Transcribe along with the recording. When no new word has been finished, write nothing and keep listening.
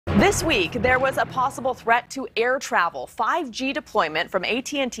This week, there was a possible threat to air travel, 5G deployment from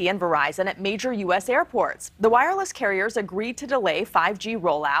AT&T and Verizon at major U.S. airports. The wireless carriers agreed to delay 5G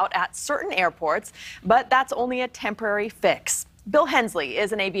rollout at certain airports, but that's only a temporary fix. Bill Hensley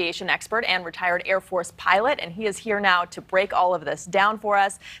is an aviation expert and retired Air Force pilot, and he is here now to break all of this down for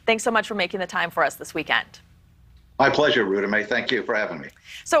us. Thanks so much for making the time for us this weekend. My pleasure, Ruta May. Thank you for having me.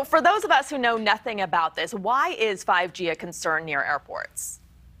 So for those of us who know nothing about this, why is 5G a concern near airports?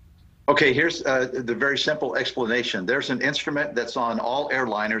 Okay, here's the very simple explanation. There's an instrument that's on all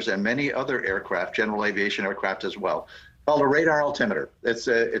airliners and many other aircraft, general aviation aircraft as well, called a radar altimeter. It's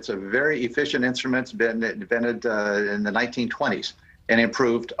a very efficient instrument. It's been invented in the 1920s and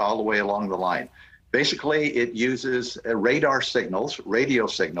improved all the way along the line. Basically, it uses radar signals, radio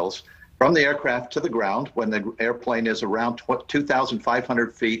signals, from the aircraft to the ground when the airplane is around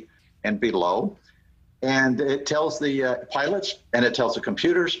 2,500 feet and below. And it tells the pilots and it tells the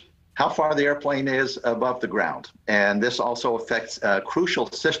computers how far the airplane is above the ground. And this also affects crucial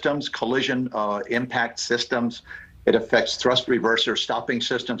systems, collision impact systems. It affects thrust reverser stopping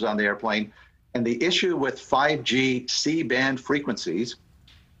systems on the airplane. And the issue with 5G C-band frequencies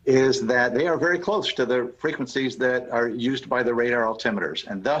is that they are very close to the frequencies that are used by the radar altimeters.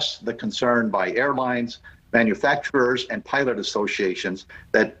 And thus the concern by airlines, manufacturers, and pilot associations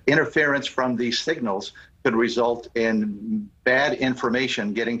that interference from these signals could result in bad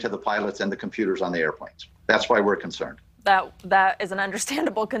information getting to the pilots and the computers on the airplanes. That's why we're concerned. That is an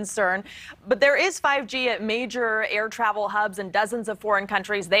understandable concern. But there is 5G at major air travel hubs in dozens of foreign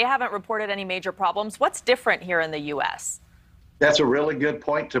countries. They haven't reported any major problems. What's different here in the U.S.? That's a really good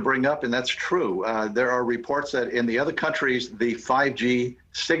point to bring up, and that's true. There are reports that in the other countries, the 5G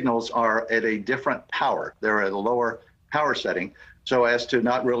signals are at a different power. They're at a lower power setting, so as to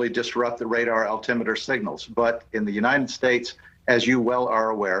not really disrupt the radar altimeter signals. But in the United States, as you well are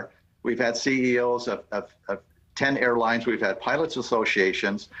aware, we've had CEOs of 10 airlines, we've had pilots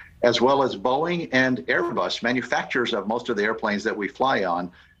associations, as well as Boeing and Airbus, manufacturers of most of the airplanes that we fly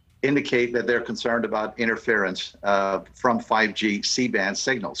on, indicate that they're concerned about interference from 5G C-band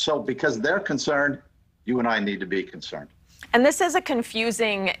signals. So because they're concerned, you and I need to be concerned. And this is a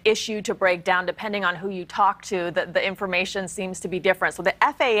confusing issue to break down depending on who you talk to. The information seems to be different. So the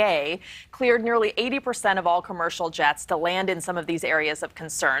FAA cleared nearly 80% of all commercial jets to land in some of these areas of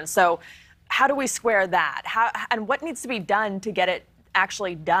concern. So how do we square that? And what needs to be done to get it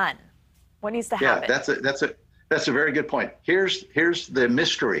actually done? What needs to happen? Yeah, that's a very good point. Here's the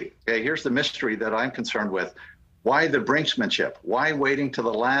mystery. Okay, here's the mystery that I'm concerned with. Why the brinksmanship? Why waiting to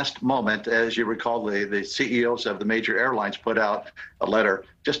the last moment? As you recall, the CEOs of the major airlines put out a letter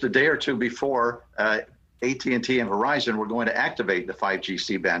just a day or two before AT&T and Verizon were going to activate the 5G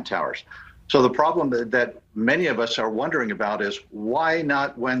C-band towers. So the problem that many of us are wondering about is why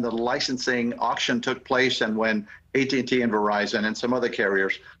not when the licensing auction took place and when AT&T and Verizon and some other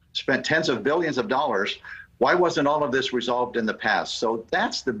carriers spent tens of billions of dollars, why wasn't all of this resolved in the past? So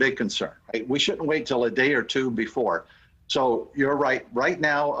that's the big concern, right? We shouldn't wait till a day or two before. So you're right. Right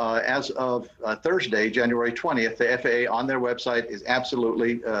now, as of Thursday, January 20th, the FAA on their website is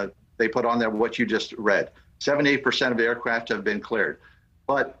absolutely, they put on there what you just read. 78% of the aircraft have been cleared.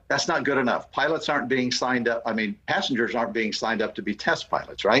 But that's not good enough. Pilots aren't being signed up. I mean, passengers aren't being signed up to be test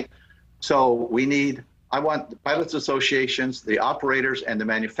pilots, right? So I want the pilots associations, the operators and the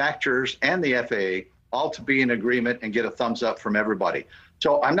manufacturers and the FAA all to be in agreement and get a thumbs up from everybody.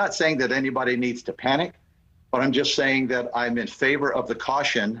 So I'm not saying that anybody needs to panic, but I'm just saying that I'm in favor of the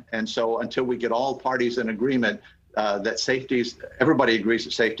caution. And so until we get all parties in agreement that everybody agrees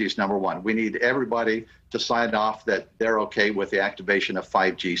that safety is number one. We need everybody to sign off that they're okay with the activation of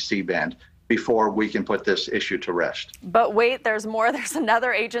 5G C-band before we can put this issue to rest. But wait, there's more. There's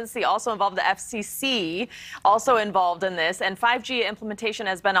another agency also involved, the FCC, also involved in this. And 5G implementation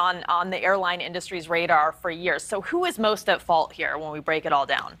has been on the airline industry's radar for years. So who is most at fault here when we break it all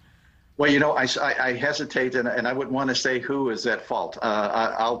down? Well, you know, I hesitate, and I wouldn't want to say who is at fault.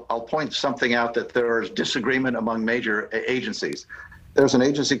 I'll point something out that there is disagreement among major agencies. There's an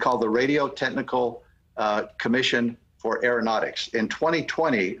agency called the Radio Technical Commission for Aeronautics. In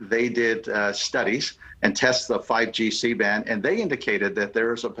 2020, they did studies and tests the 5G C-band, and they indicated that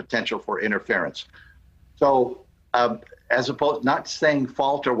there is a potential for interference. So as opposed, not saying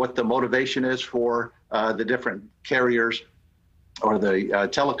fault or what the motivation is for the different carriers or the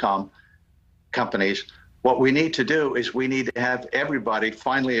telecom companies, what we need to do is we need to have everybody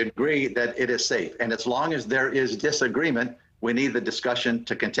finally agree that it is safe. And as long as there is disagreement, we need the discussion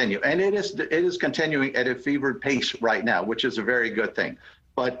to continue. And it is continuing at a fevered pace right now, which is a very good thing.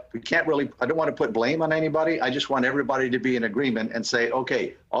 but we can't really, I don't want to put blame on anybody. I just want everybody to be in agreement and say,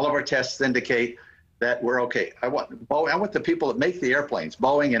 okay, all of our tests indicate that we're okay. I want the people that make the airplanes,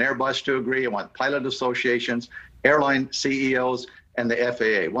 Boeing and Airbus, to agree. I want pilot associations, airline CEOs, and the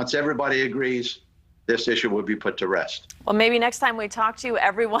FAA. Once everybody agrees, this issue will be put to rest. Well, maybe next time we talk to you,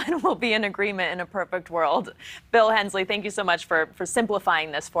 everyone will be in agreement in a perfect world. Bill Hensley, thank you so much for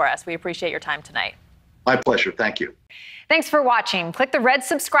simplifying this for us. We appreciate your time tonight. My pleasure. Thank you. Thanks for watching. Click the red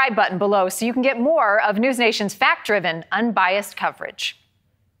subscribe button below so you can get more of NewsNation's fact-driven, unbiased coverage.